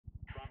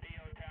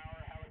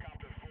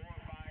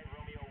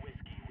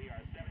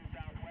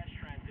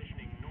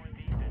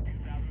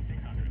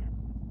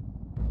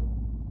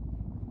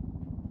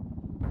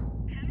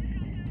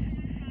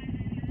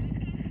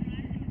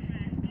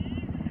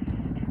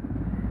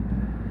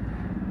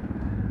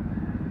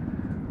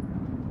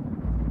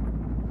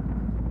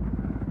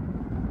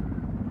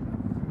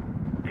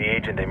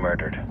agent they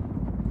murdered.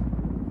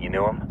 You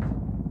knew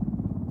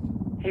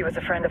him? He was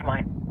a friend of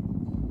mine.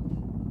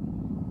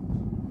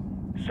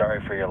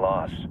 Sorry for your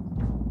loss.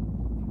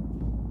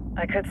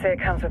 I could say it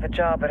comes with a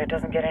job, but it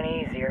doesn't get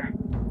any easier.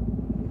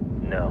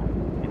 No,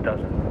 it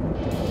doesn't.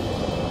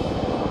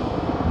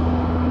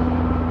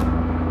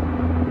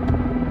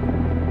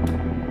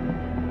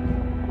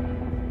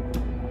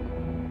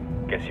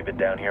 Guess you've been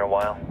down here a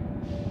while?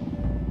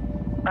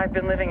 I've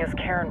been living as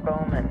Karen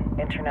Bowman,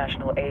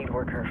 international aid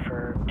worker,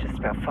 for just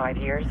about 5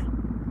 years.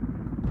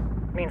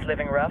 Means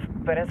living rough,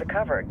 but as a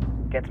cover,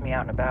 gets me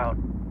out and about.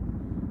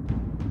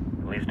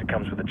 At least it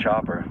comes with a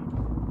chopper.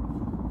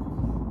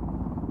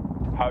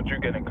 How'd you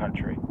get in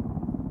country?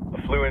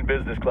 I flew in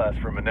business class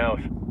from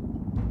Manaus.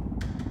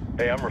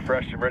 Hey, I'm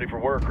refreshed and ready for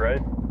work,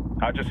 right?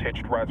 I just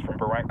hitched rides from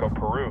Barranco,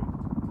 Peru.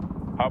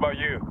 How about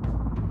you?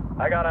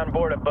 I got on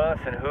board a bus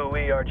in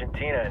Jujuy,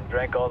 Argentina, and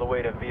drank all the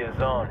way to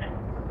Villazon.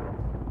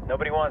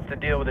 Nobody wants to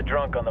deal with a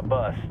drunk on the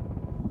bus.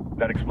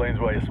 That explains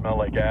why you smell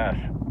like ass.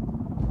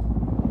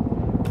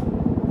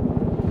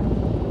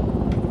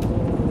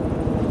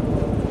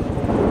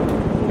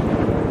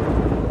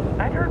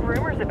 I've heard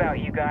rumors about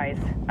you guys.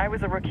 I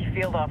was a rookie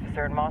field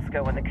officer in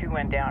Moscow when the coup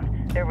went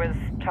down. There was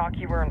talk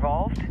you were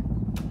involved?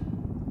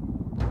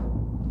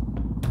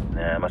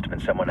 Nah, it must have been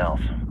someone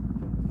else.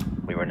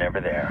 We were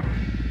never there.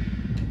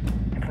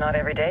 It's not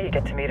every day you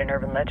get to meet an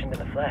urban legend in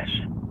the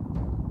flesh.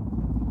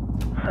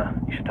 Huh,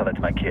 you should tell that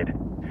to my kid.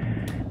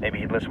 Maybe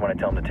he'd listen when I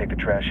tell him to take the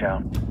trash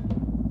out.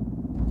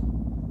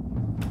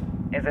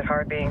 Is it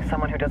hard being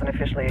someone who doesn't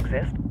officially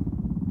exist?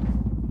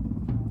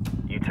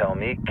 You tell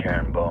me,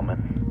 Karen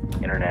Bowman,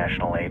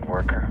 international aid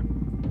worker.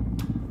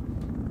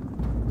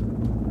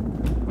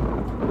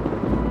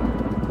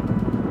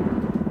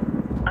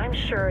 I'm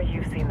sure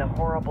you've seen the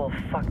horrible,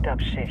 fucked up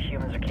shit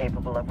humans are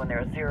capable of when there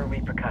are zero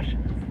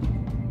repercussions.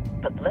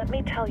 But let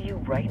me tell you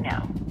right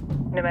now,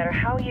 no matter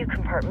how you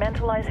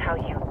compartmentalize, how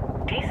you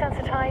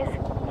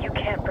desensitize, you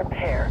can't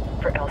prepare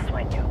for El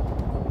Sueño.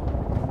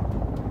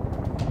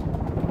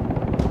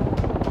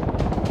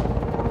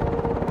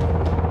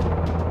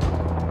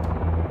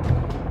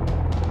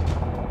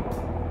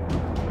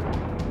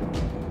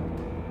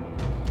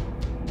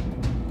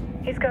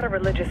 He's got a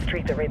religious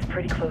streak that rates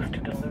pretty close to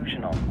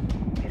delusional.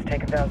 He's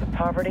taken vows of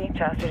poverty,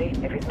 chastity.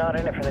 If he's not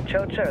in it for the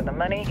chocha or the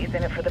money, he's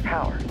in it for the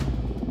power.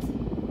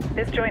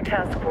 This joint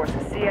task force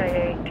is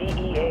CIA,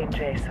 DEA, and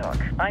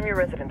JSOC. I'm your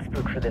resident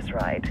spook for this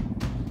ride.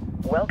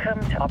 Welcome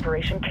to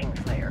Operation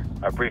Kingslayer.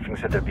 Our briefing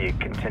said there'd be a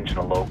contingent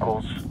of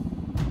locals.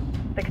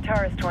 The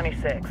Qatar is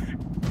 26.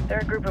 They're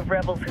a group of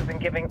rebels who've been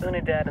giving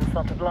Unidad and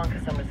Santa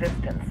Blanca some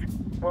resistance.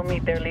 We'll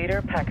meet their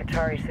leader,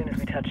 Pakatari, as soon as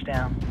we touch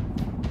down.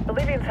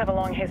 Bolivians have a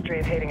long history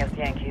of hating us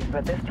Yankees,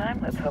 but this time,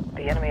 let's hope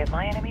the enemy of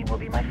my enemy will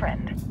be my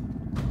friend.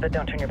 But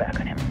don't turn your back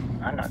on him.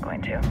 I'm not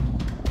going to.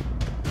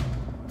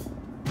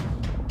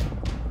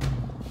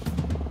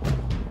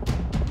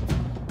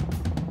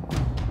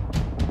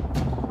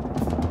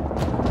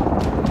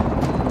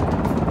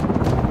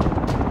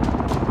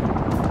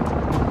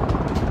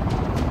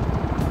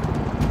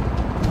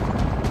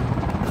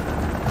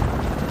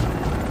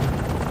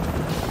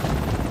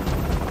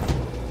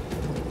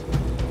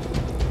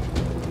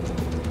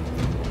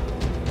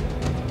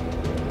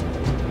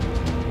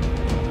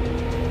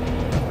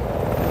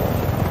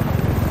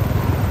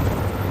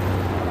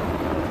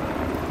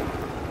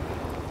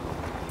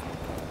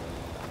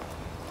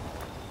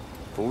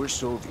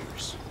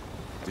 Soldiers.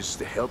 This is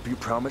the help you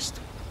promised?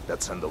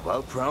 That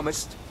Sandoval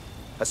promised?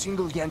 A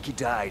single Yankee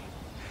died,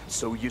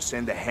 so you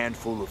send a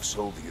handful of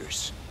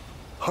soldiers.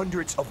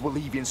 Hundreds of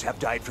Bolivians have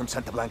died from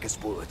Santa Blanca's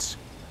bullets.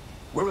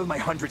 Where will my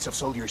hundreds of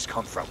soldiers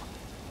come from?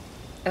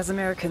 As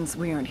Americans,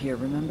 we aren't here,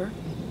 remember?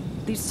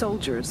 These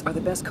soldiers are the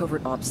best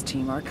covert ops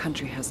team our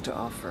country has to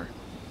offer.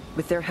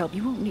 With their help,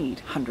 you won't need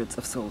hundreds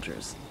of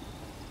soldiers.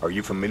 Are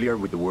you familiar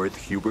with the word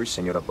Huber,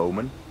 Senora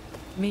Bowman?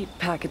 Meet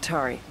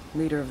Pakatari,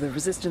 leader of the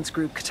resistance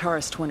group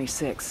Qatar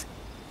 26.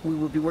 We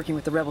will be working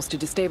with the rebels to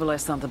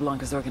destabilize Santa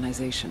Blanca's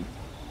organization.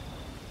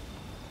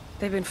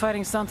 They've been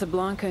fighting Santa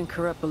Blanca and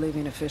corrupt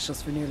Bolivian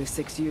officials for nearly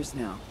 6 years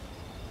now.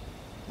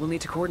 We'll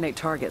need to coordinate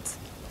targets.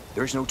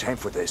 There's no time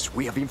for this.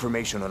 We have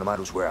information on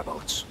Amaru's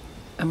whereabouts.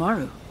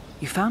 Amaru?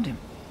 You found him?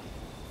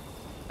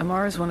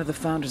 Amaru is one of the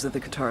founders of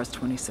the Qatar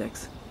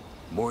 26.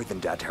 More than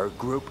that, her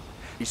group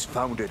is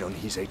founded on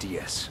his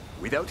ideas.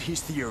 Without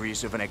his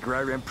theories of an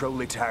agrarian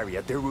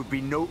proletariat, there would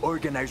be no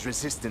organized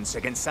resistance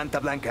against Santa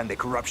Blanca and the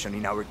corruption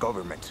in our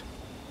government.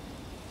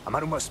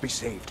 Amaru must be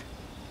saved.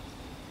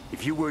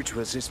 If you were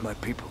to assist my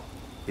people,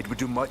 it would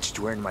do much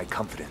to earn my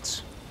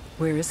confidence.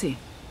 Where is he?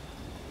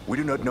 We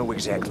do not know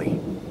exactly.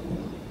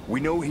 We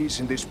know he's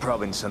in this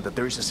province and that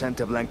there is a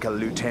Santa Blanca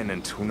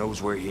lieutenant who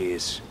knows where he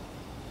is.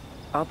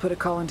 I'll put a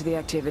call into the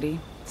activity,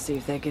 see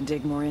if they can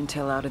dig more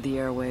intel out of the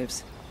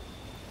airwaves.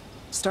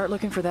 Start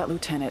looking for that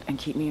lieutenant and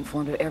keep me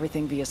informed of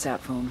everything via sat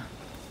phone.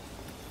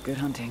 Good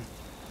hunting.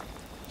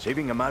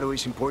 Saving Amaru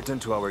is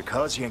important to our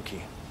cause,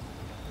 Yankee.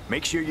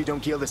 Make sure you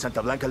don't kill the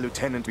Santa Blanca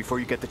lieutenant before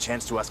you get the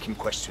chance to ask him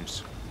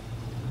questions.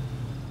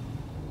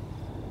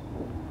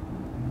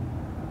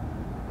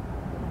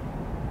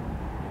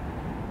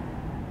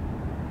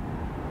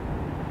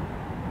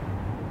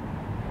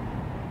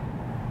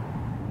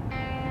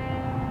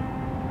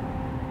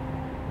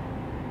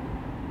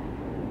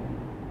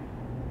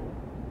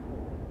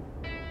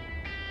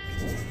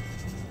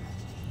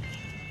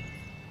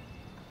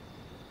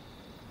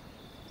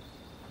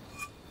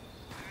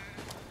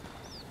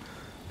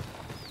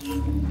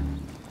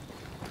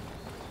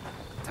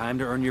 Time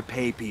to earn your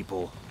pay,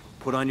 people.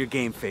 Put on your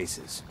game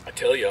faces. I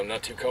tell you, I'm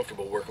not too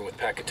comfortable working with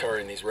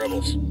Pakatari and these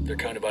rebels. Their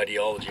kind of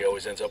ideology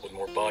always ends up with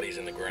more bodies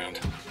in the ground.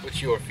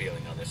 What's your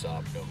feeling on this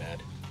op,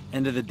 Nomad?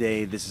 End of the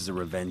day, this is a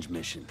revenge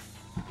mission.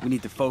 We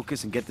need to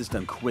focus and get this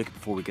done quick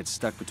before we get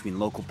stuck between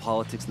local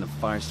politics and the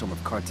firestorm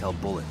of cartel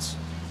bullets.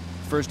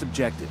 First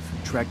objective,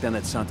 track down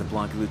that Santa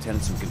Blanca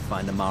lieutenant so we can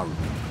find the Maru.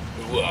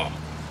 Ooh-ah.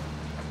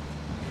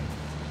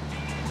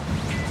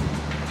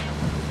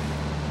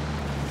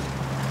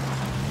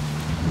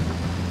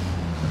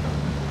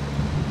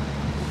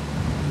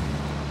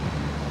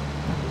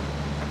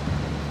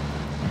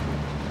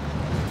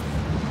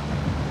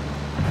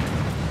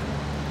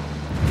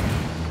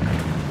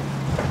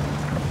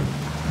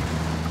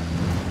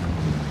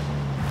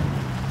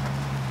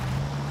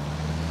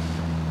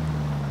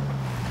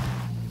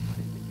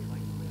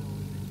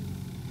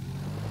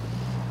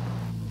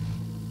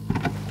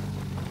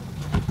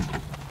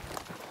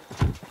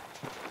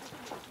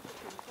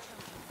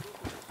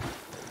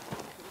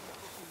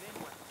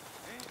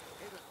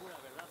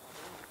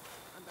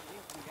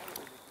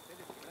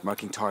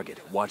 Marking target.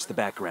 Watch the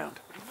background.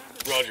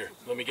 Roger.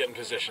 Let me get in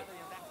position.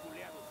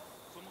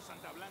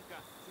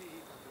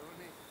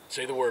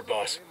 Say the word,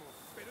 boss.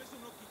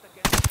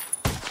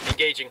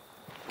 Engaging.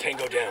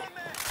 Tango down.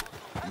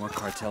 More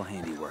cartel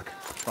handiwork.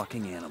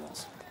 Fucking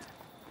animals.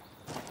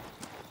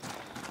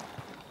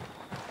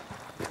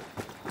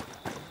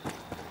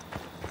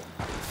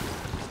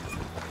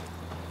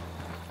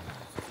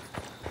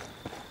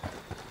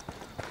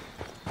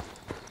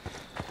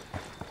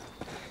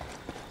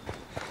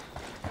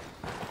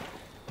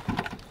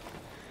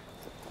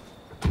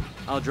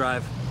 I'll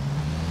drive.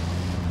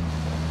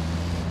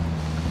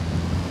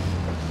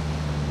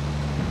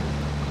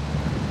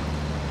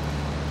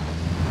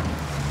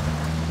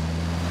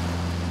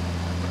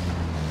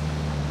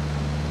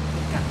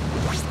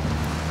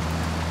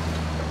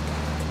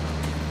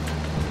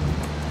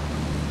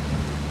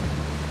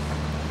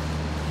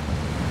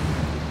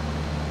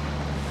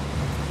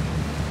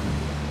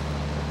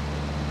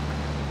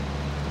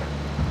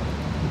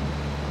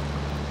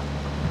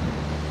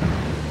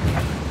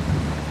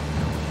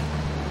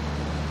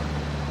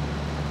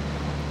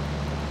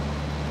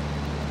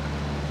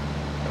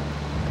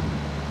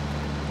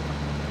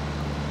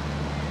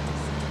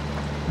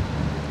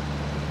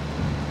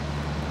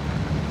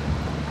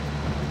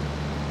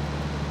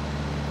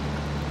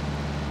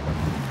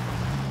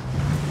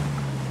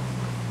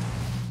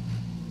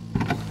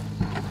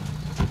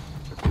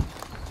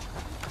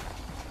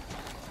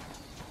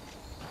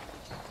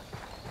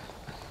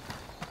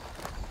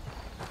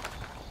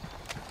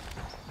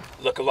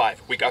 Look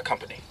alive. We got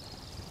company.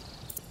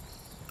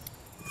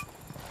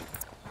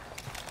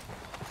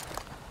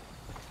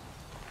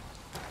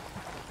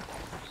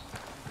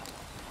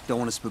 Don't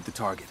want to spook the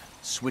target.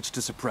 Switch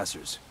to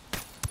suppressors.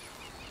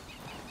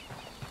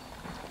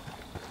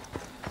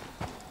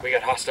 We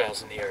got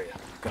hostiles in the area.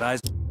 Got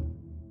eyes.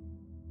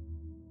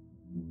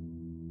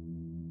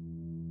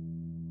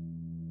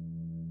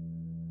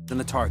 On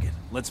the target.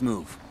 Let's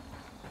move.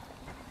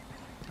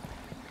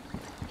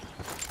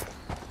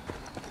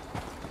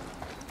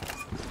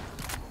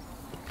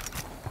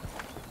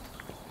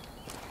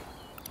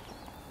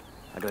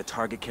 I got a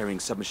target carrying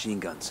submachine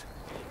guns.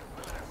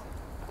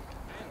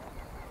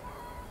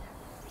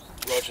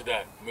 Roger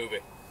that.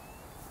 Moving.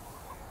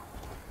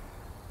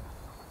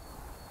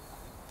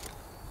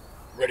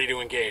 Ready to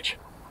engage.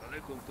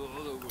 I'm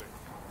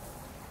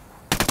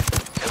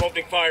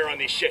opening fire on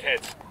these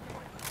shitheads.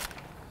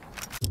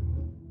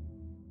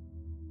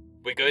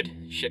 We good?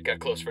 Shit got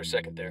close for a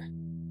second there.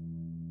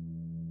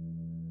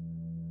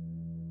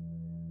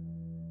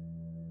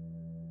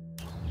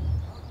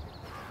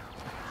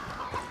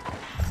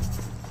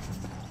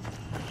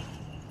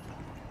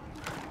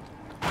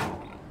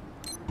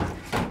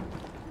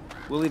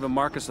 We'll leave a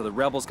marker so the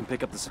rebels can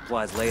pick up the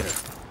supplies later.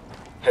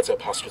 Heads up,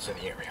 hostiles in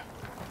the area.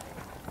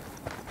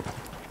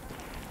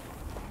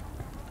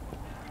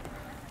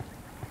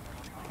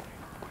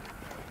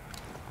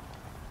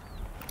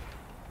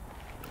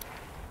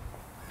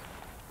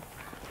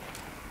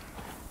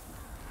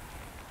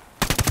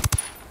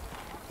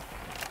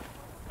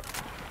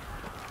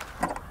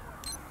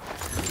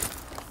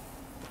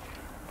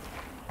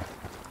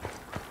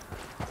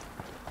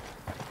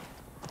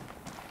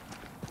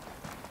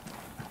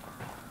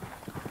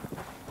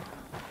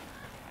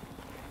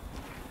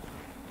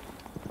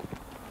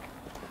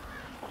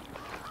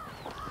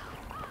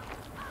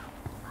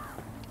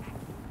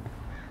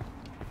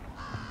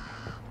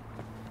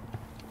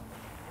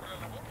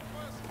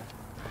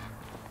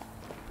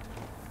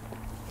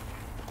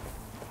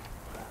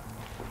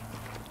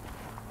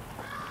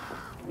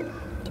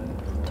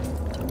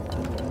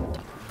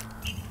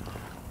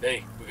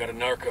 Hey, we got a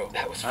narco.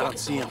 That was fucking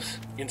close. I don't see him.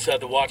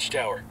 Inside the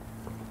watchtower.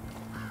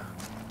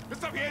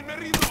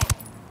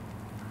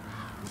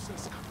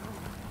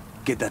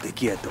 Quédate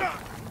quieto.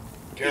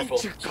 Careful,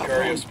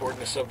 Sicario's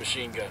sporting a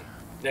submachine gun.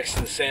 Next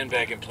to the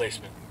sandbag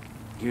emplacement.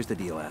 Here's the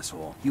deal,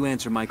 asshole. You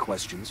answer my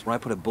questions, or I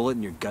put a bullet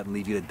in your gut and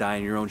leave you to die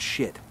in your own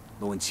shit.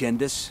 Lo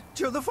entiendes?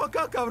 Chill the fuck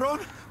out, cabron.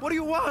 What do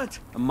you want?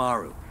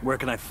 Amaru, where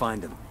can I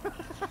find him?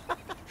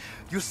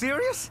 You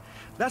serious?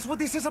 That's what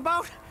this is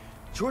about?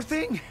 Sure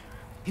thing.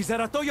 He's at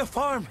Atoya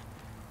Farm.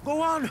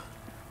 Go on.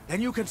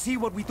 Then you can see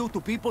what we do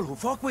to people who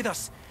fuck with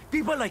us.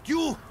 People like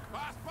you.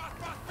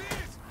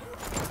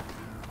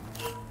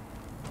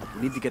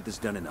 We need to get this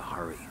done in a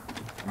hurry.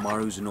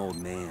 Amaru's an old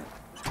man.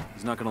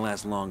 He's not gonna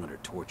last long under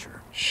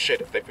torture.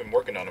 Shit, if they've been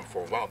working on him for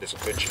a while, there's a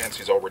good chance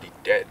he's already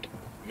dead.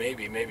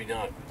 Maybe, maybe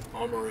not.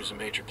 Amaru's a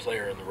major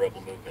player in the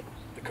rebel movement.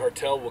 The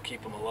cartel will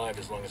keep him alive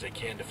as long as they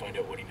can to find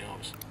out what he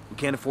knows. We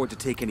can't afford to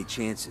take any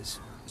chances.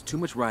 There's too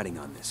much riding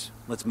on this.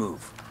 Let's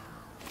move.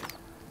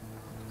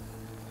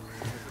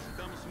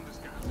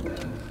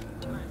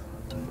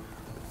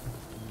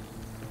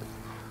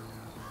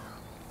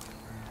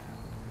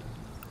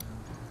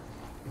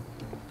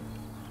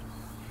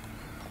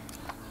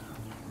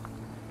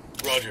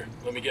 Roger,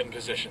 let me get in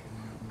position.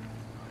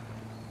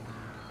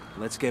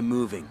 Let's get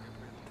moving.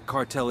 The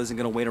cartel isn't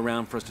gonna wait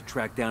around for us to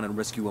track down and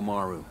rescue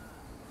Amaru.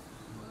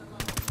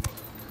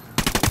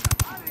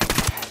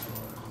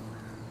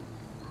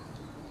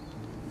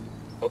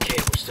 Okay,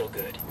 we're still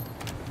good.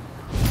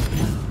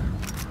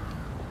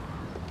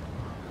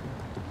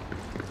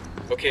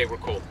 Okay, we're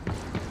cool.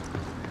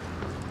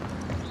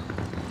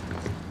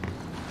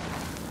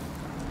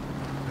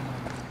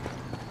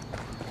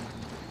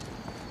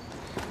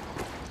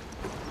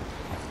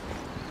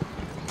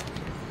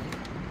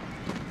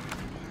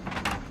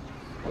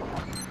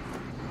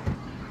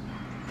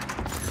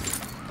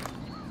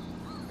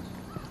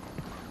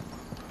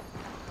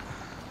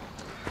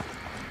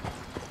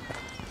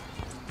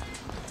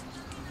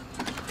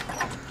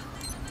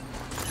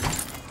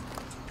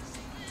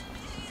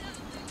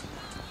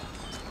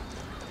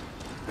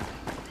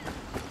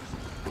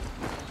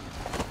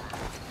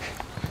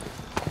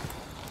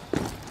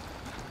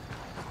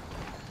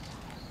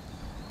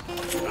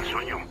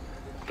 Sueño.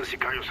 The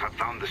Sicarios have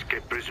found the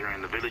escaped prisoner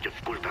in the village of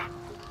Culta.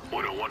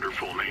 What a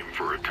wonderful name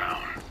for a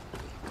town.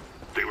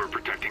 They were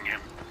protecting him?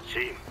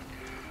 See,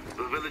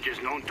 the village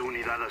is known to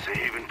Unidad as a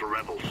haven for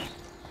rebels.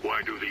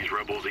 Why do these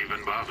rebels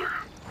even bother?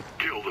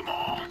 Kill them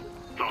all.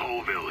 The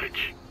whole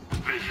village.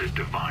 Visit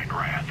divine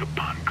wrath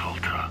upon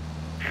Culta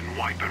and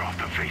wipe it off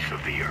the face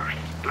of the earth.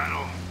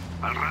 Claro,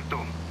 al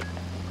rato.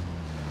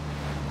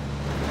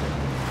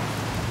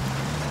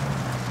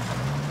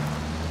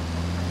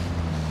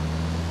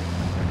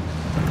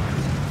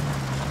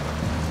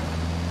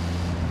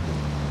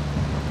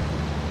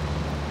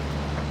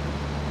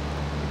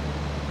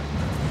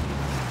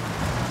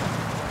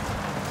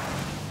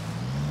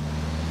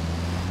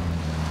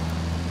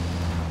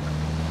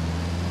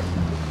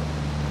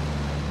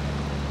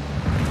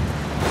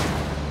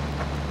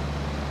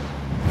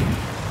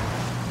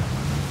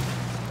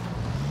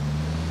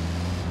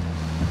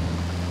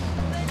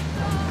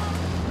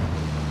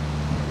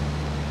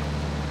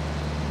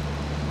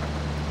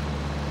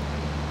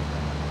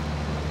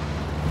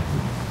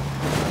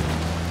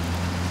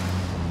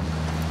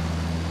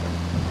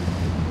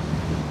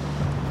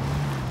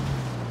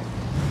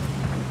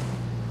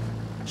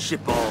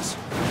 Shitballs.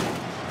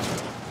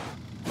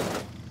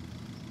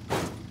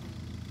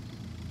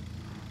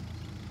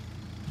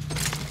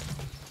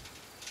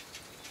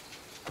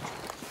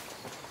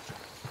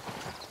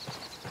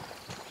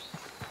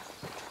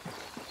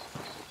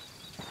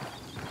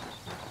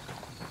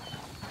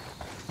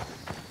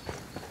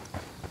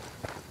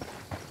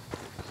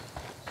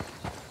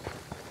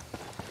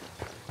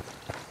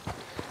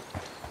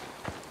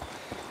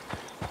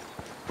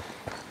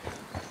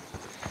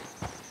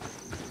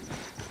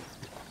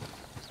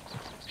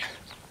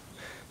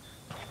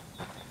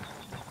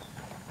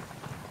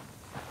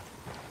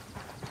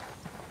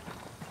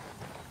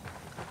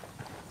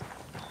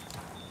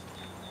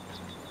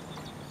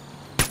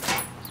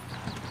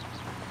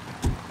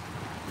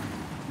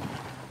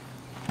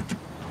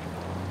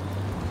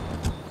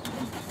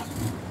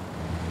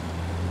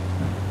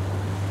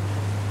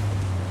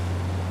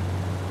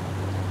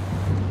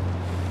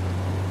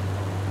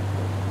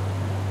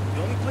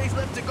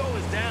 left to go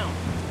is down.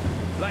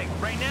 Like,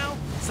 right now,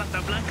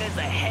 Santa Blanca is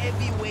the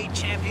heavyweight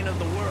champion of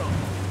the world.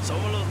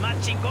 Somos los más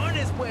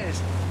chingones, pues.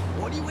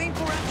 What do you aim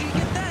for after you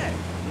get that?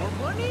 More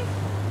money?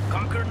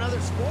 Conquer another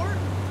sport?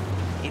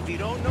 If you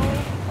don't know,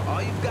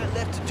 all you've got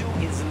left to do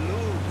is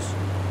lose.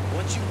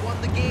 Once you've won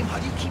the game, how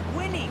do you keep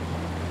winning?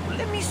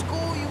 Let me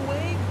school you,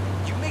 Wade.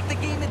 You make the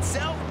game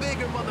itself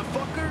bigger,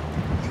 motherfucker.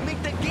 You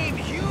make the game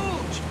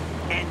huge.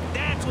 And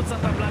that's what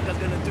Santa Blanca's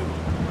gonna do.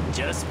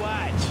 Just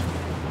watch.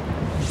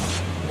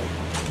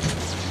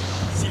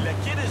 Si la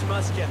quieres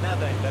más que a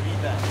nada en la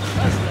vida,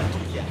 hazla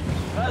tuya.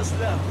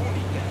 Hazla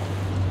única.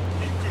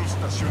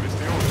 Incrustaciones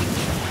de oro.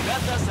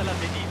 Latas a la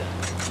medida.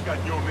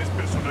 Cañones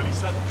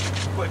personalizados.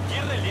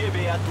 Cualquier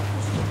relieve a tu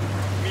gusto.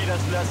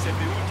 Miras láser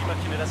de última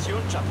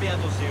generación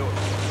chapeados de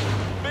oro.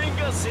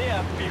 Véngase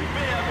a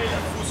pimpeame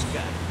la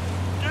fusca.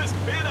 ¿Qué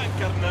esperan,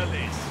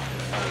 carnales?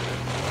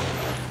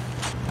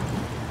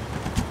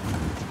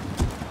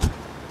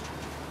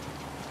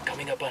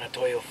 Coming up on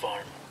Atoyo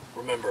Farm.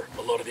 Remember,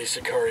 a lot of these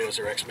sicarios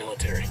are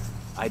ex-military.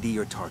 ID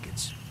your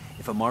targets.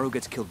 If Amaru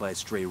gets killed by a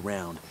stray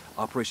round,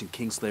 Operation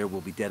Kingslayer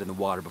will be dead in the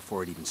water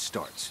before it even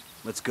starts.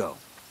 Let's go.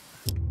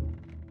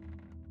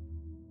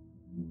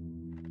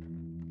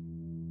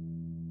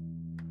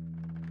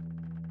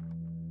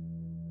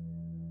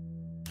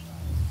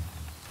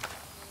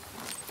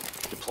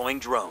 Deploying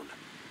drone.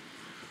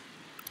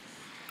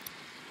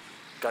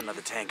 Got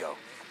another Tango.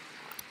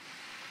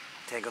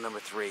 Tango number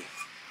 3.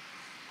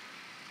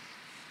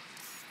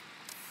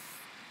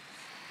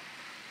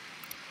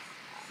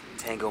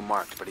 Tango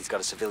marked, but he's got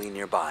a civilian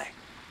nearby.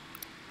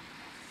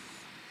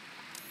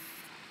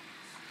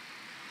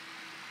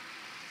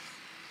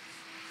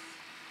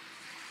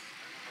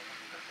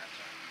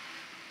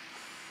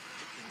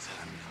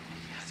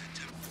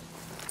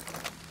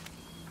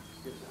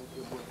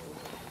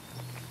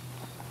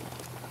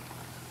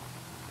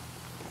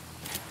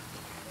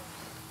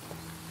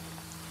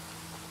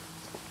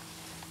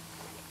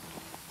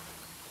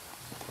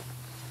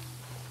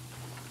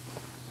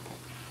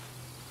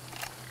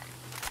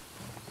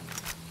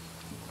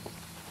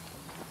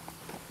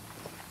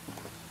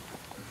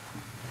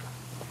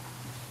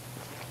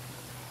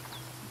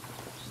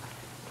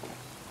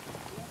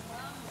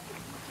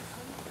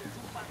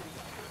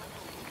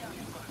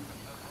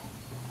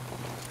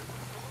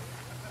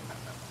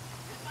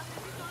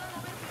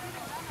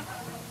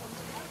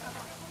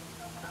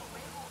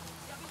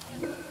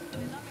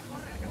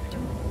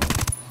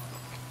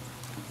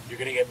 You're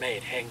gonna get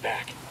made. Hang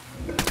back.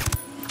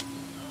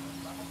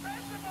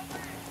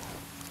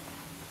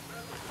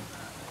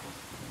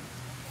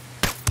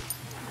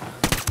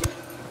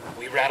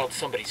 We rattled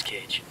somebody's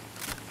cage.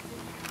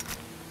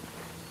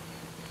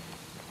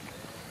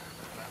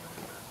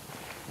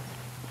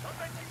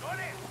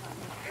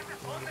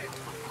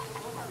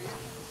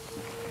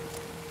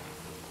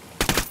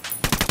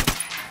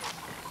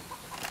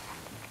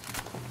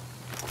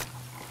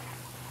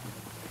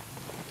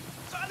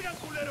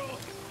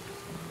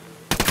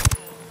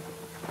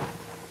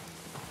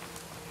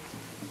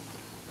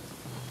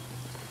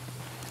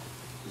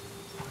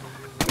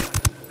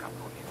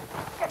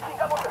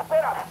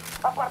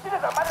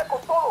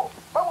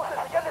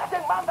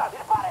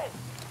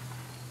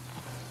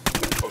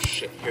 Oh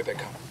shit, here they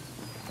come.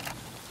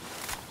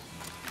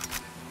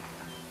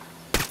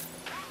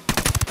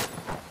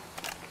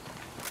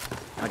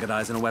 I got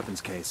eyes on a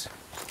weapons case.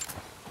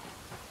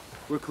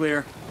 We're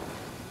clear.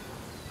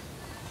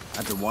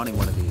 I've been wanting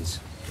one of these.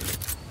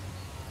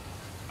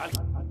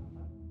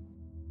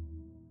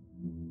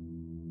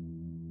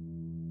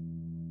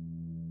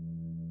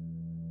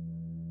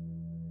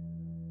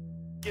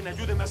 Quien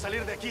ayúdeme a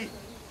salir de aquí.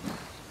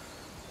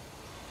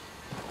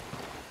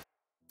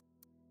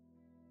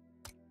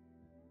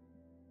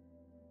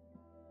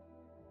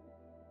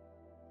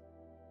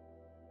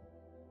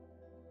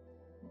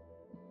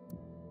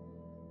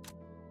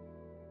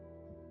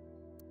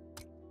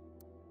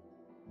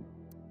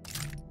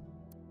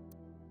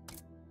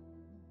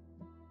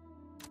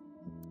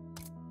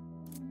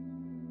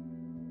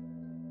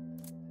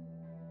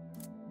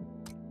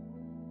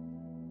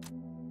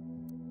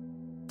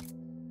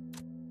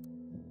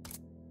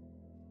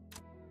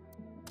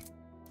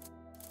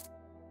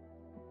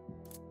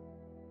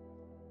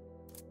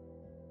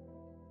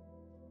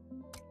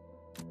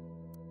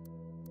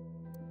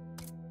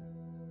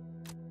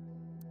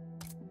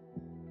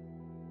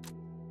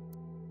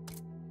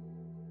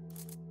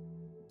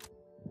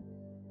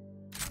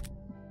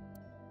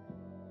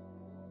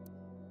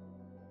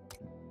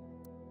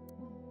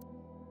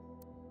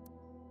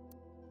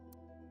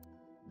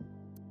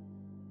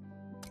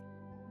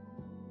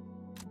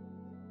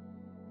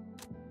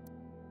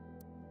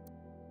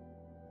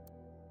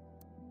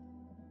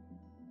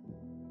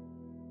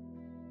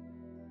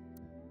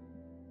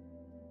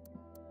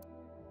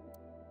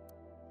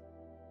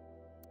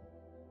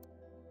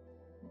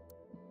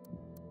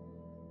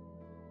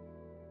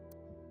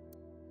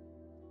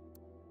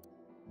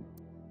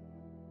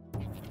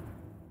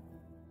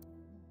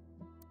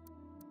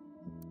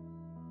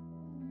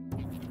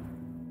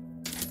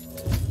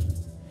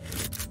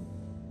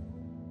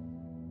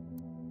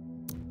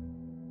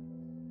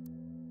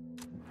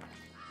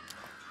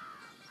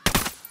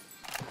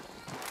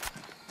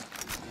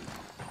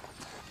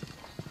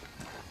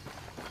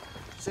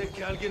 Sé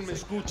que alguien me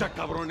escucha,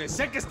 cabrones.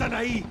 Sé que están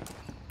ahí.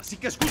 Así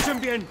que escuchen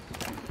bien.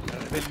 La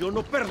rebelión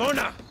no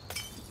perdona.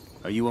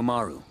 Are you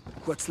Amaru?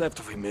 What's left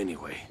of him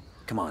anyway?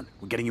 Come on,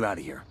 we're getting you out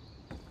of here.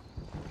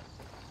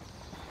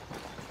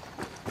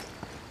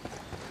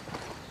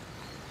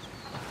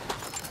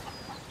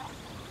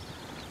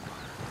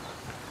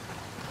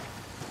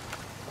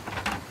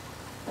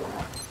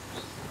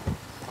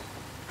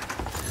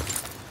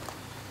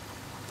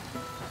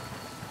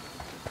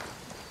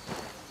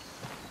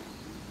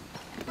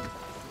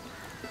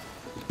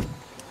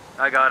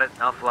 I got it.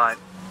 I'll fly.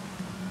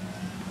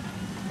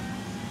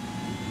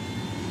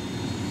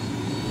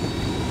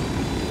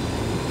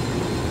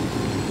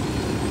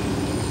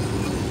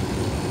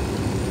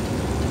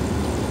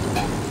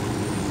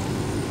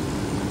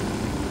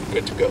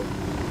 Good to go.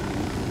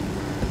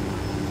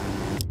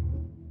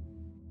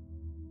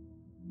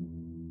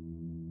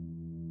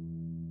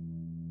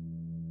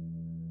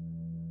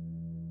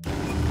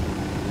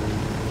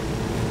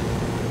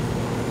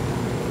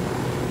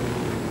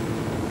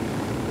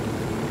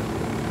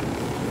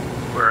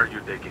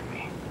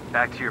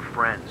 Back to your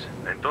friends.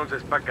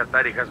 Entonces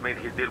Pacatari has made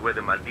his deal with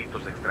the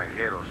malditos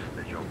extranjeros,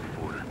 the young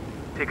fool.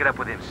 Take it up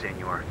with him,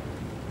 senor.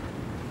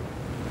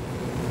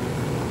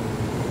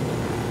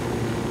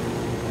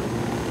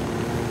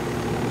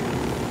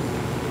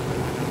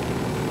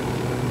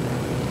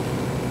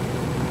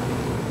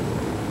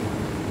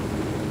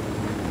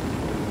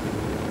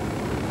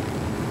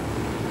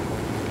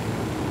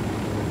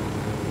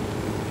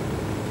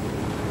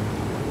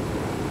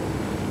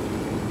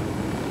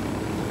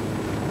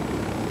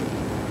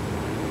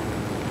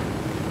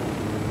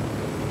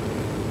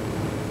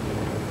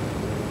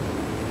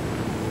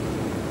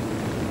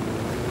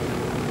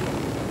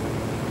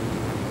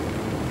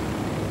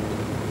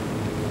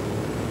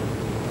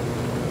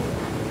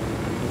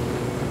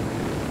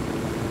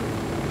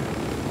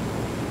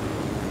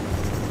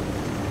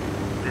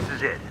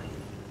 It.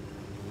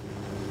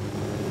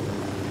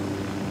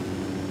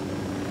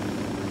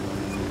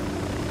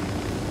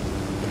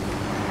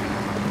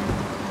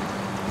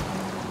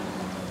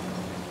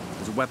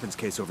 There's a weapons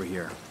case over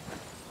here.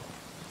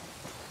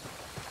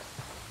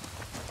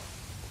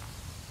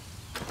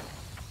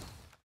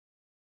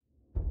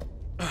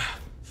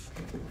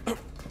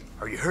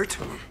 Are you hurt?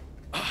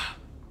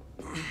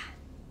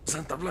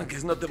 Santa Blanca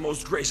is not the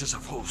most gracious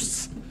of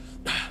hosts.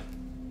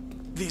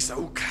 These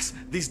Aucas,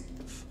 these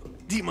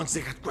demons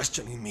they had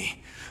questioning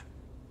me.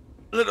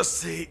 Let us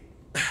say,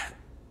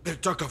 their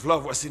talk of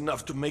love was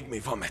enough to make me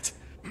vomit.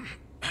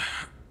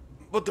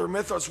 But their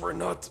methods were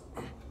not...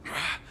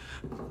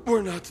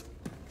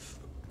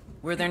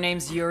 Were their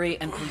names Yuri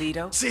and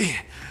Polito? Si,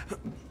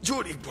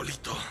 Yuri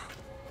Polito.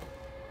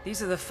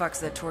 These are the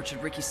fucks that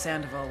tortured Ricky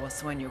Sandoval while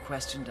Sueño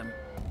questioned him.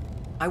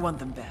 I want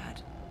them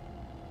bad.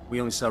 We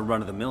only saw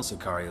run-of-the-mill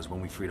Sicarios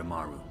when we freed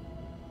Amaru.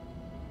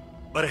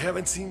 But I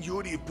haven't seen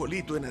Yuri and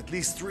Polito in at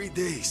least 3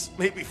 days,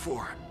 maybe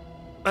 4.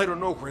 I don't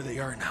know where they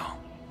are now.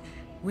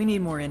 We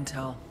need more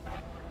intel.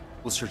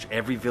 We'll search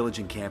every village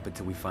and camp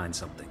until we find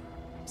something.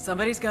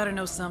 Somebody's gotta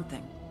know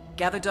something.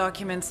 Gather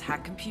documents,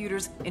 hack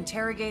computers,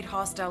 interrogate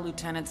hostile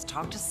lieutenants,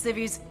 talk to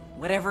civvies,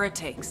 whatever it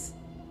takes.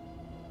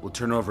 We'll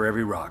turn over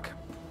every rock.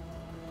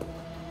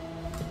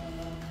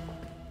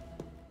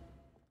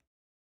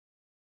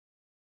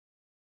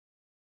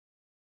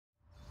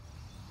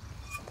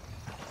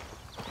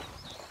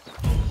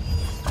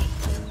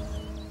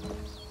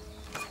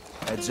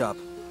 Heads up.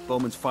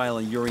 Bowman's file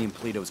on Yuri and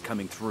Polito is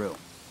coming through.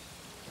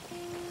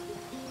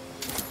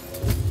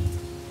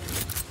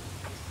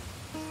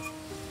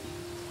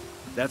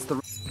 That's the...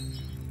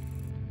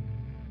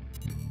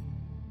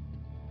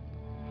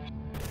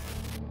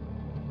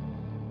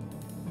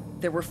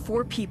 There were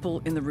 4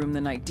 people in the room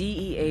the night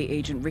DEA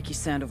agent Ricky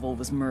Sandoval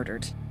was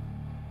murdered.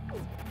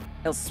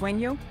 El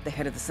Sueño, the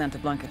head of the Santa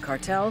Blanca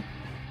Cartel,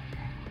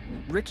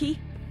 Ricky,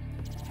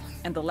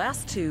 and the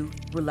last 2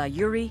 were La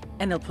Yuri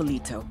and El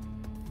Polito.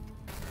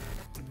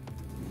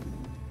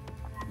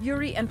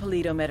 Yuri and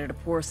Polito met at a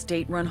poor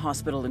state-run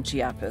hospital in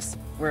Chiapas,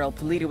 where El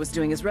Polito was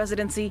doing his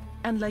residency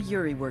and La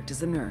Yuri worked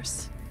as a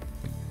nurse.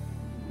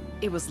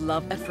 It was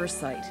love at first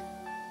sight.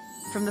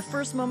 From the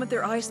first moment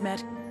their eyes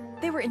met,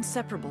 they were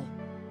inseparable.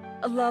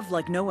 A love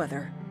like no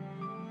other.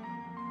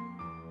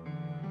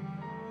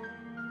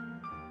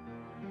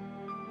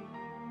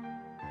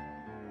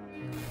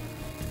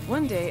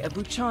 One day, a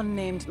buchon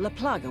named La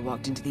Plaga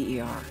walked into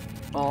the ER,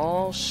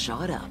 all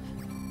shot up.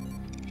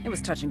 It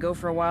was touch and go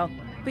for a while,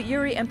 but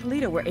Yuri and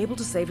Polito were able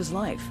to save his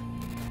life.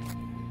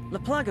 La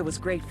Plaga was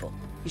grateful.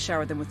 He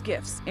showered them with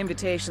gifts,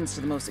 invitations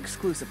to the most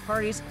exclusive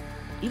parties,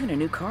 even a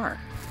new car.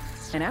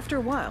 And after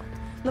a while,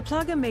 La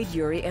Plaga made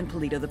Yuri and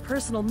Polito the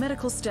personal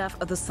medical staff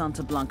of the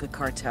Santa Blanca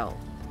Cartel.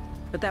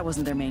 But that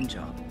wasn't their main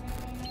job.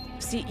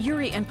 See,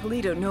 Yuri and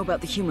Polito know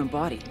about the human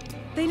body.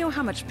 They know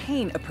how much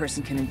pain a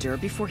person can endure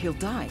before he'll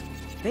die.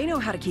 They know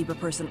how to keep a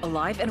person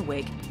alive and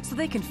awake so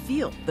they can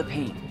feel the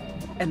pain.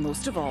 And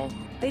most of all,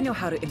 they know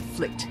how to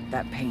inflict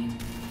that pain.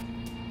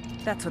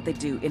 That's what they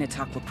do in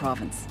Itaqua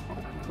province.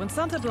 When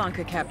Santa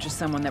Blanca captures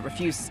someone that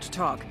refuses to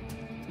talk,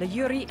 La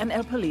Yuri and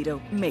El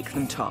Polito make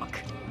them talk.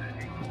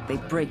 They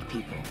break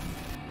people.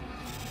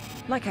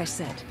 Like I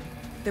said,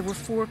 there were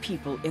 4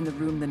 people in the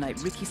room the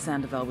night Ricky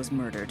Sandoval was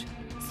murdered.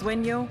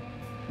 Sueño,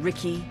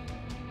 Ricky,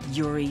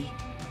 Yuri,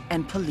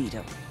 and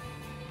Polito.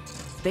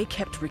 They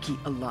kept Ricky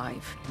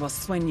alive while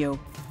Sueño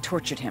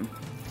tortured him.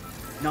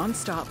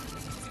 Non-stop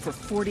for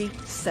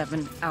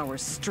 47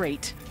 hours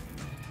straight.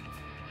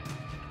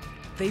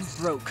 They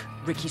broke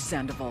Ricky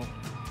Sandoval.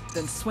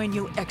 Then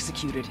Sueño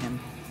executed him.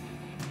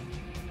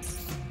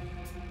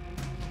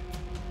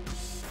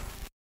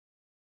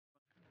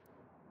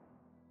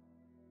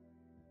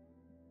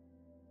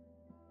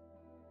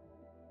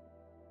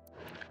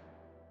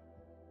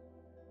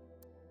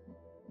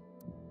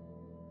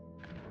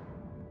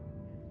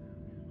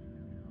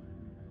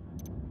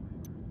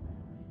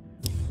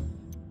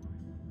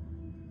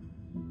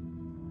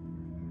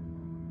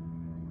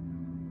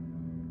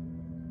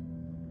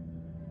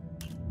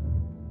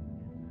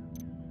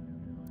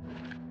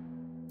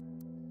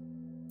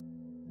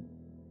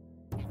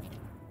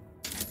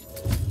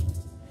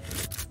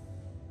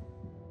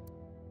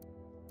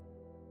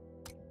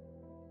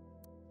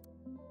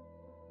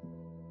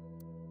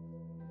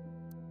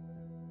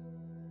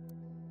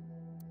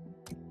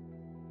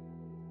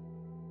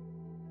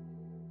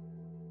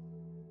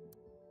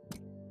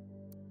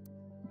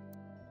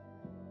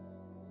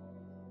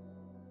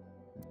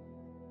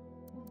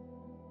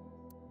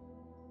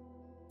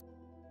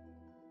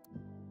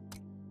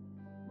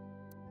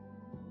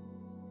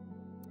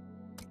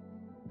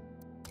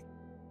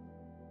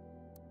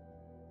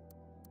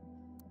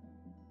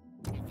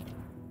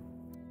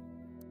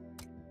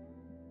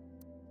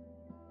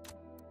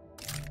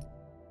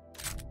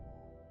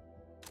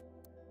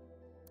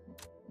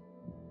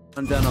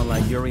 Down on La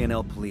Yuri and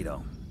El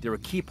Polito. They're a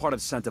key part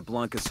of Santa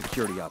Blanca's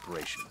security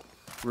operation.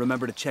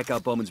 Remember to check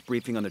out Bowman's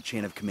briefing on their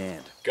chain of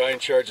command. Guy in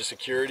charge of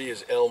security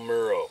is El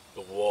Muro,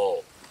 the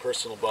Wall,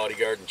 personal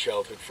bodyguard and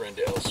childhood friend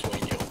to El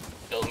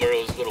Sueño. El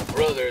Muro's little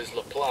brother is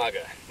La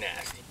Plaga,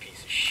 nasty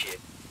piece of shit.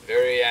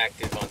 Very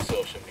active on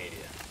social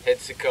media. Head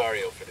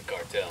sicario for the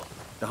cartel.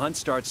 The hunt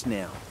starts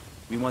now.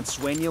 We want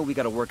Sueño, we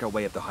gotta work our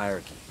way up the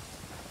hierarchy.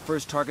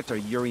 First targets are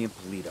Yuri and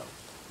Polito.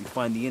 We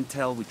find the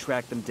intel, we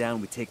track them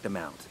down, we take them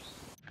out.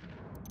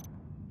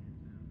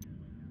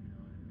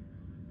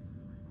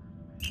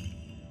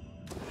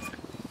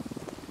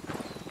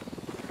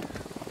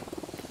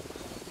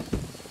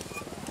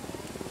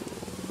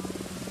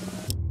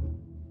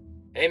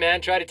 Hey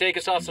man, try to take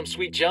us off some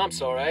sweet jumps,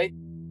 alright?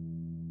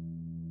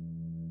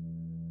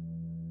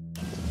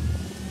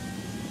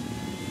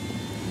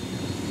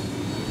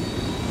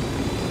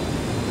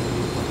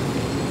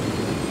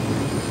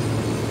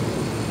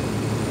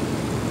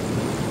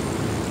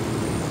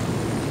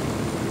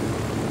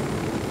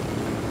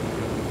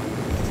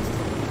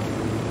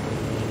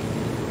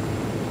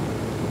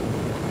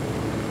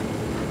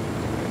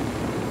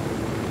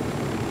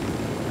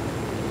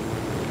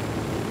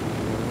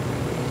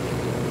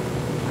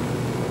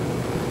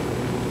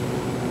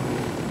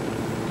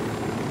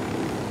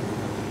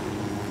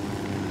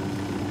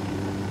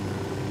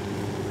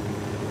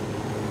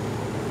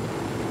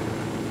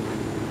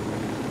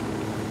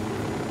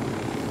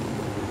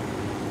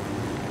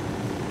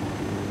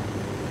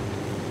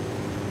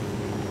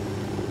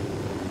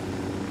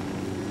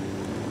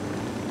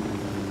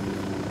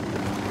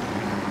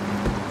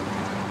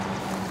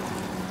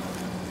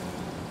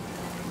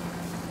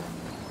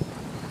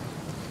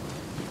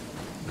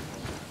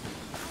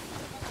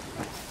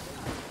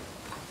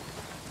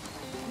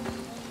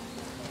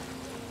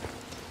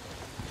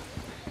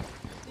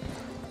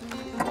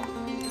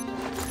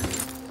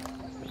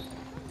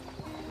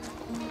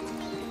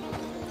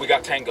 We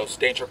got tangos,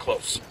 danger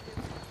close.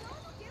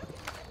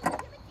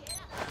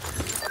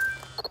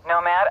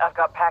 Nomad, I've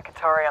got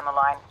Pacatari on the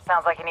line.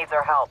 Sounds like he needs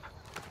our help.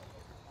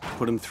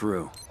 Put him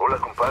through. Hola,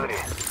 compadre.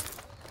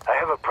 I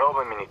have a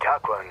problem in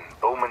Itaqua,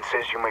 and Bowman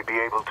says you may be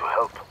able to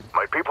help.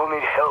 My people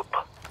need help.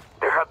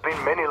 There have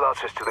been many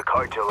losses to the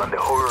cartel, and the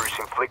horrors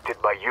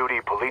inflicted by Yuri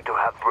and Polito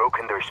have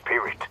broken their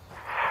spirit.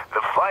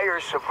 The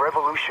fires of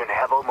revolution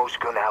have almost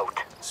gone out.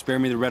 Spare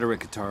me the rhetoric,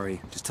 Katari.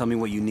 Just tell me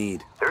what you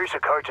need. There is a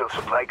cartel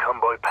supply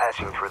convoy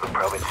passing through the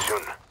province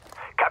soon.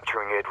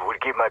 Capturing it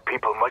would give my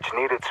people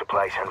much-needed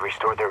supplies and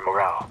restore their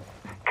morale.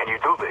 Can you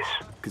do this?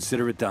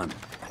 Consider it done.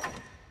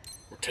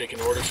 We're taking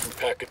orders from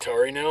Pat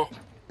Katari now?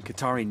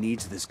 Katari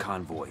needs this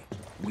convoy.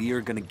 We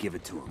are gonna give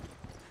it to him.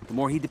 The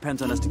more he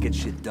depends on us to get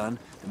shit done,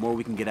 the more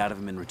we can get out of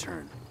him in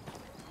return.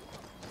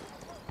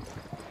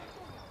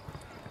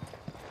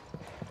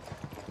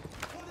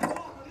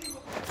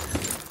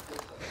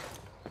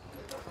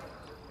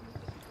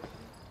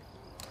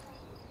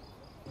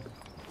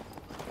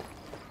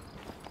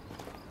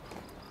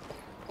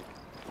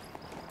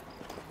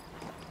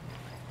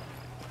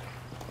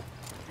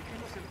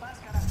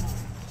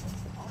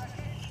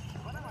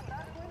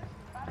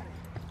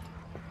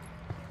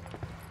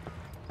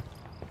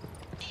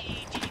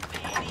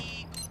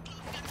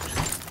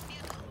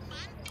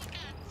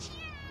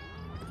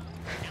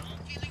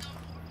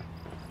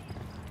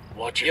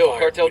 Watch your fire.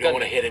 Cartel don't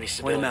want to hit any Point him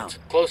civilians. out.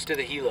 Close to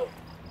the helo.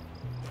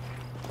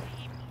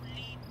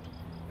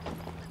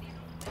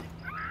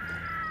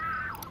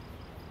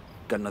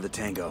 Got another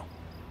tango.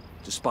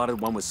 Just spotted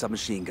one with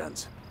submachine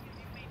guns.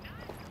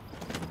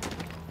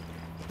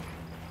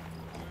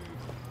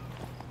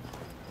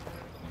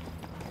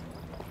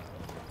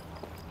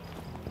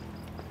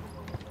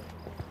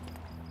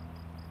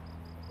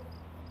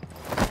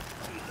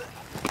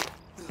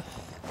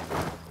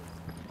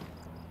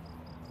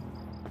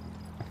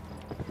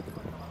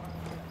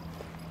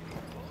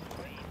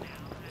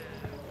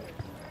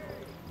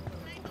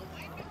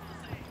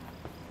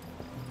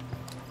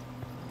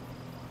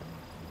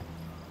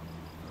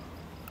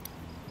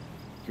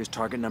 Here's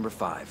target number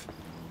 5.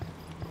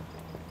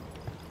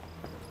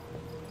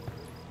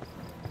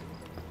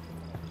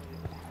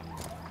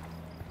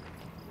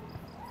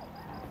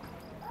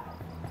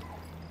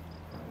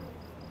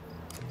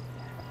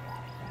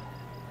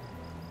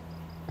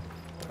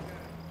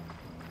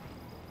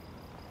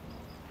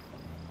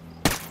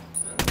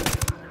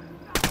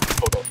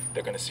 Hold up,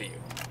 they're gonna see you.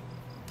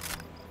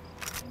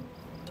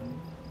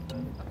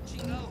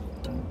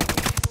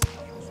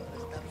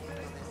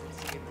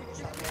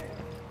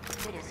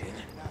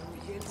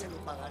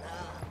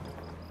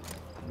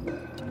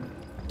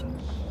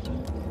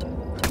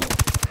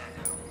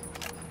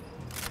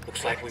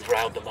 Looks like we've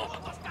riled them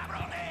up.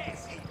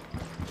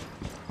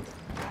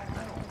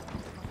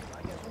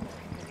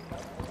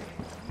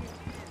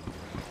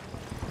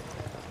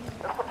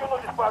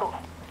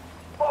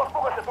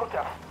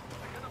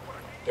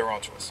 They're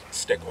onto us.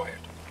 Stay quiet.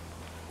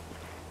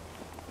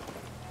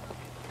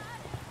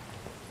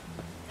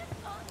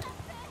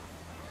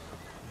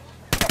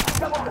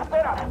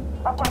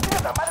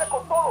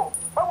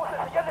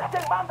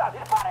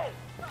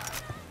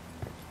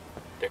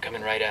 They're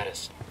coming right at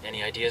us.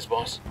 Any ideas,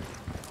 boss?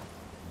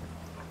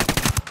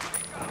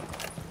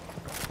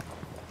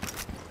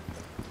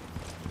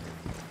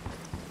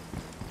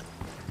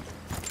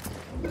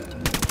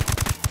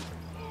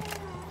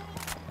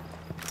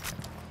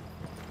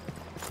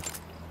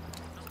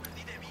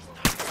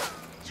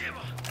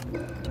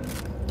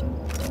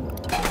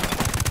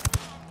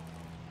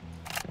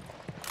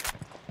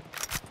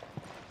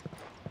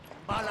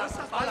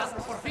 Balas,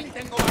 por fin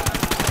tengo.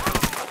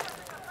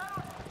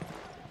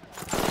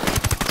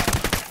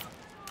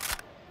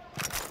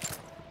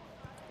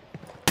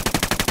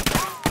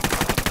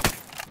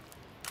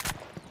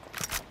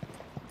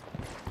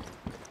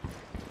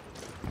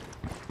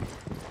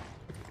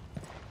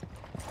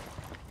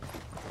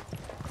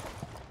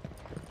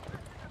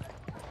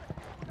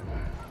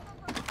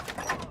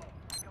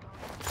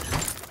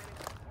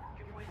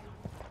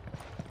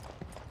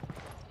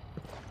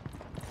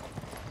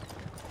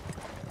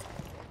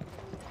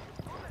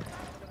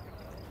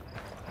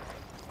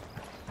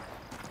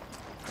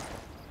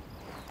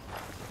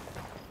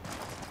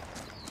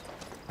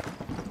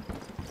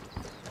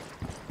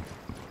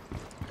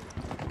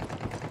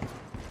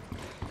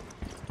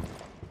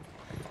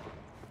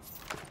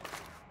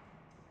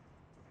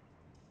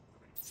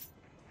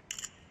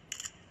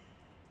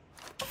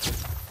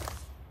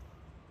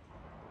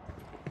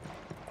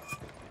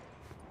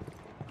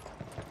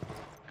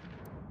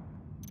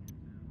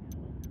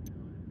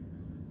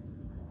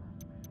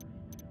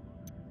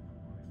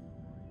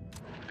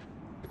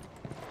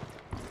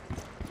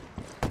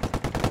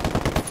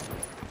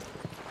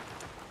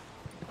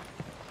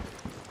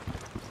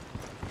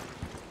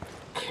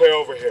 Clear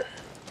over here.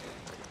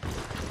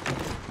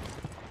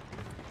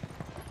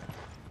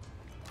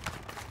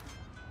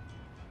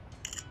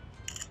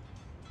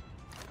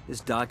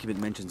 This document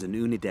mentions an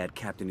Unidad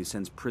captain who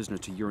sends prisoners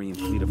to Urian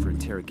Fleeta for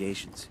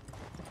interrogations.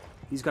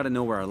 He's got to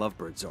know where our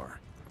lovebirds are,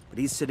 but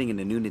he's sitting in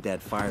an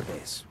Unidad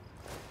firebase.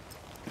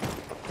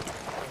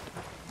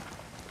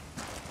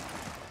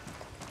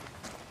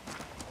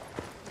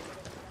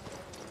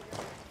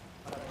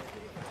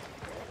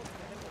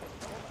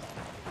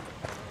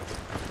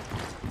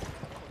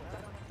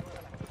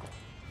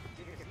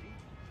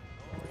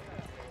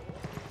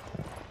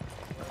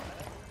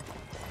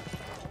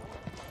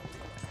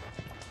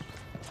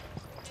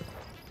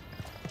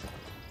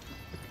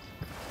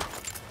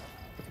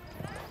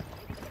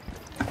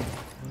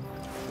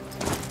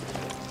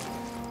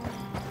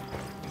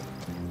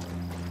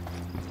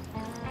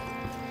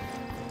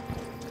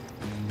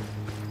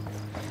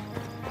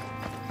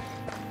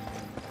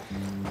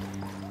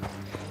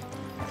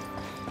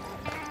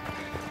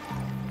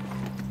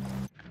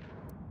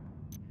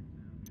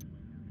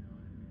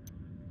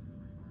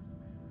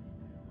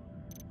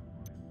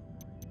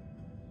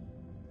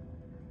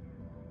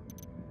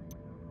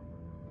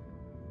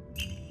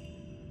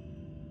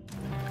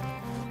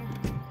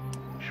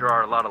 Sure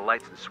are a lot of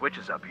lights and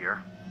switches up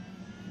here.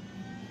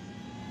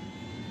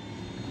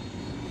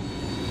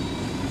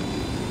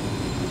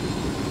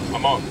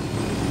 I'm on.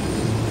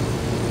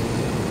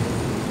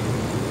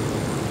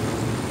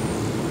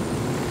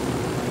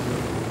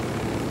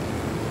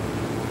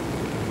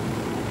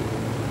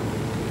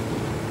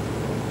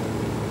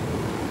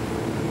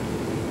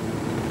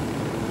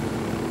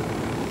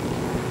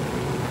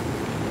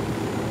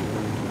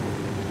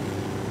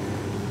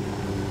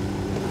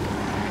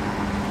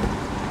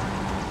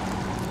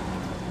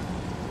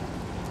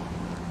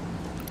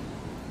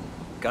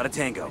 Got a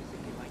tango.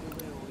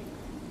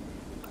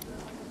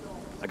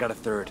 I got a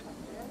third.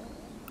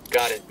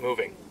 Got it.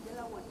 Moving.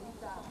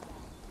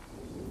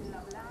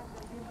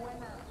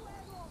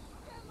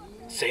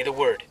 Say the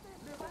word.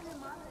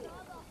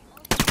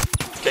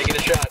 Taking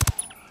a shot.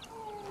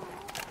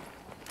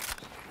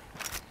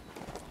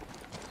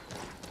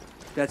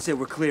 That's it,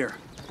 we're clear.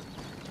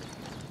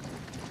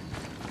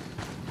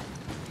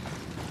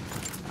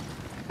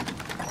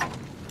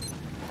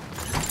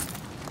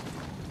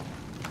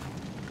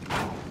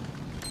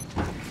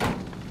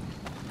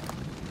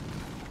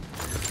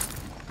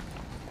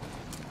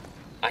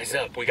 Eyes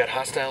up, we got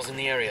hostiles in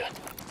the area.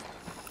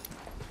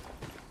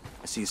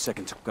 I see a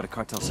second. Got a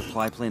cartel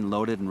supply plane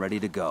loaded and ready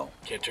to go.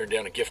 Can't turn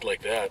down a gift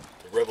like that.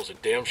 The rebels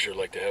would damn sure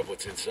like to have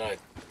what's inside.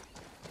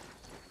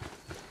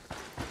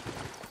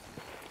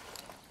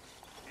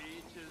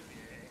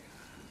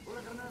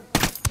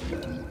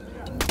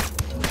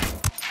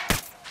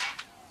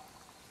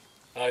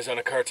 Eyes on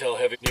a cartel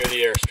heavy near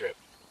the airstrip.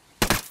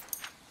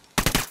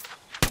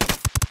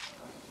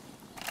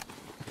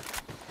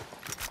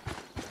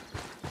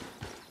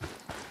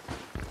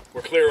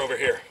 We're clear over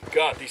here.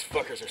 God, these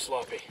fuckers are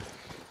sloppy.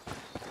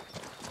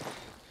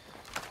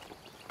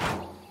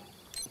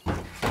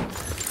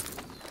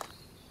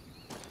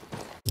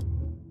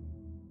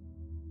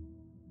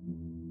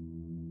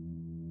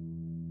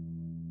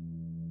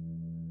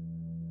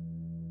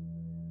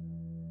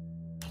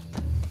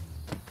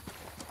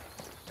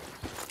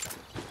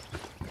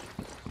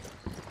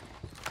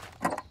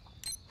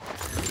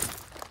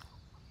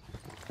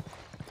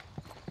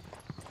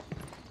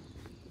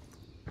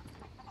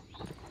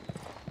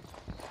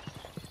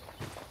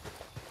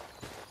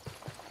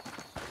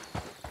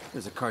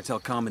 There's a cartel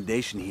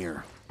commendation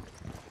here.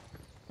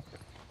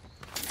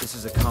 This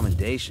is a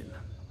commendation.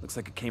 Looks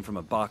like it came from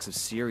a box of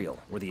cereal,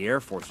 or the Air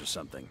Force or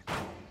something.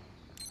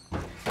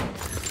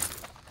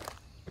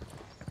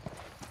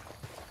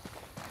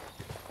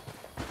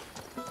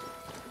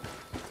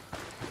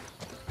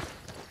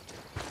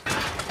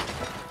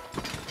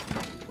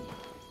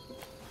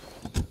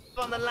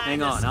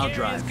 Hang on, I'll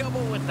drive.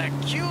 Couple with the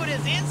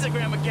cutest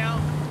Instagram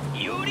account,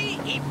 Yuri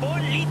y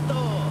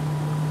Polito.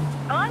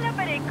 Hola,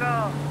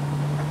 Perico.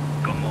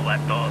 ¿Cómo va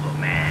todo,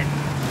 man?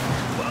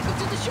 Welcome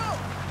to the show,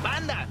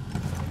 banda.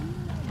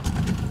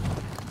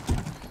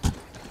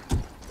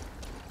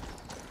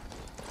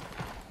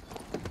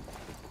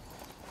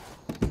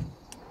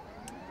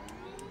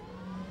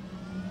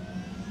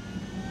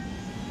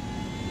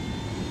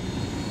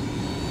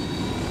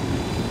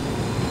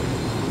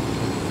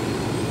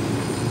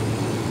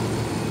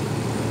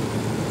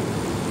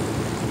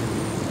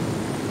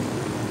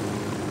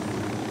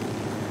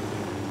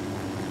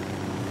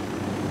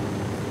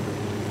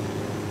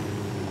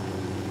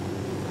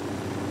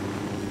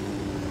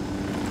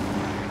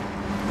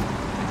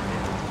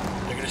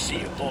 See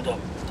you. Hold up.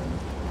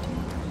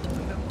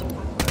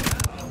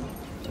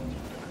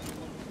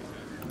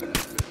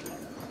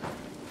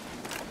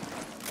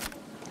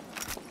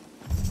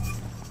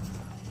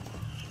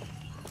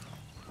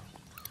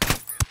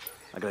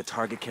 I got a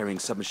target carrying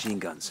submachine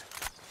guns.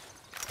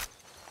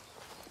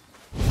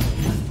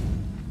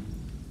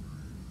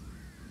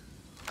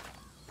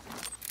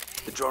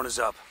 The drone is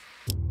up.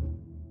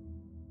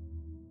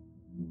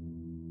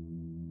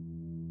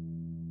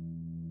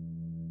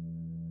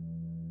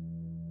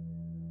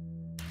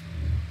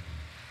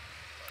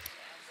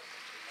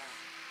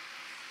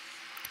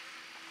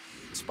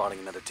 Spotting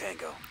another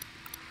tango.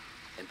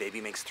 And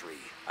baby makes 3.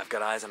 I've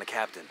got eyes on a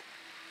captain.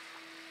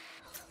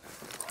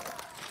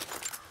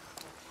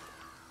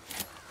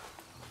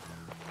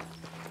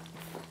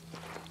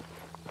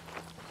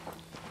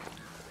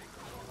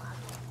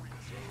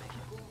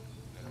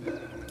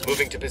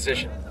 Moving to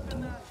position.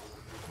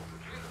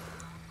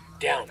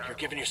 Down, you're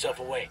giving yourself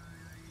away.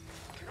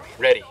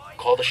 Ready,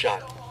 call the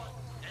shot.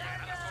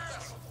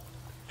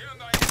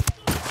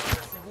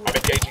 I'm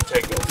engaging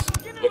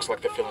tangos. Looks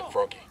like they're feeling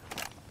froggy.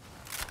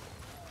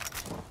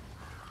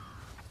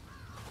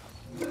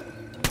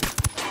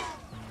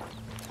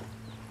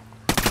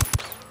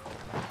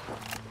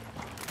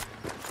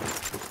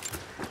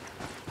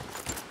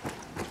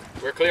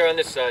 We're clear on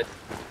this side.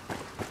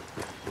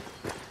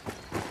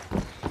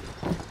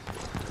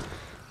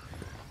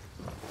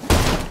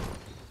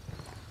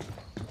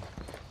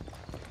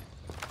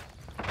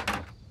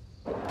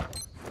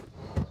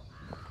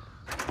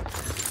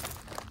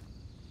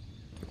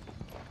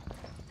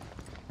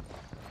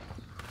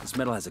 This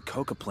metal has a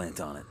coca plant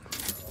on it.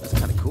 That's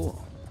kind of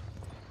cool.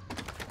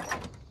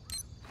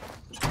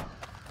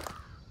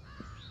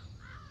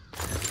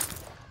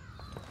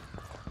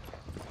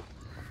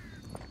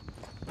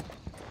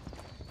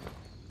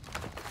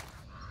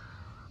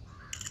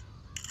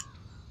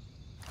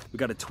 We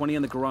got a 20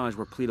 in the garage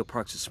where Polito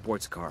parks his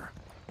sports car.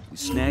 We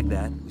snag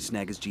that, we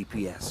snag his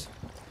GPS.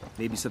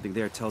 Maybe something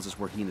there tells us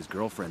where he and his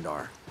girlfriend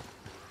are.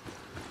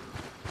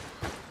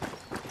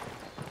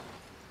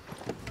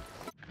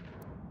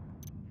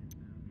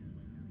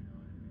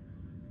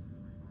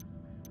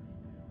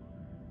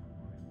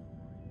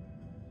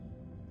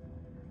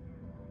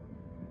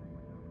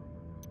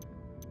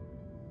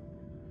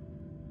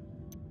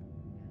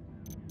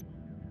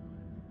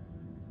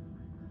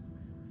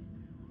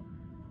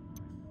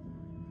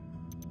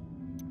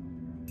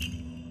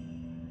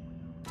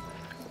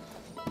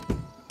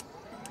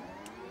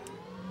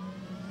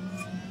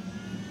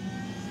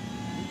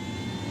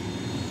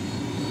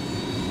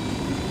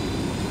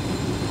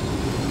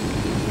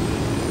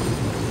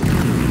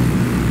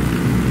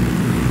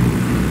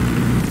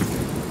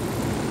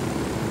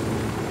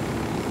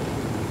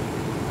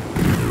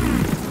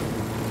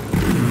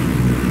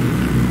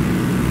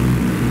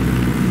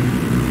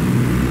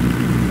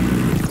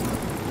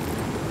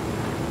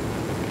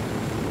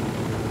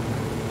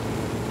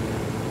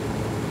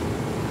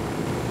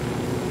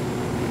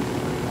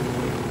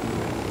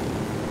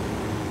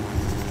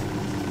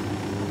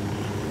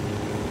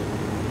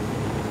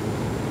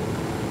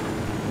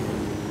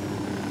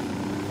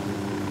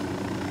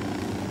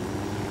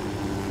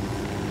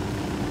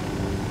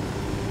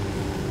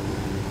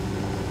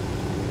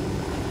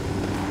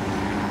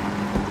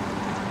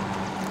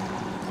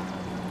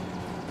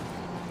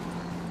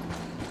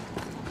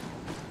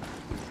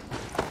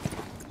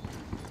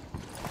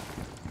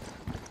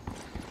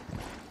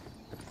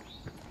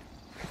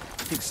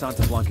 I think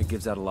Santa Blanca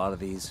gives out a lot of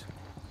these.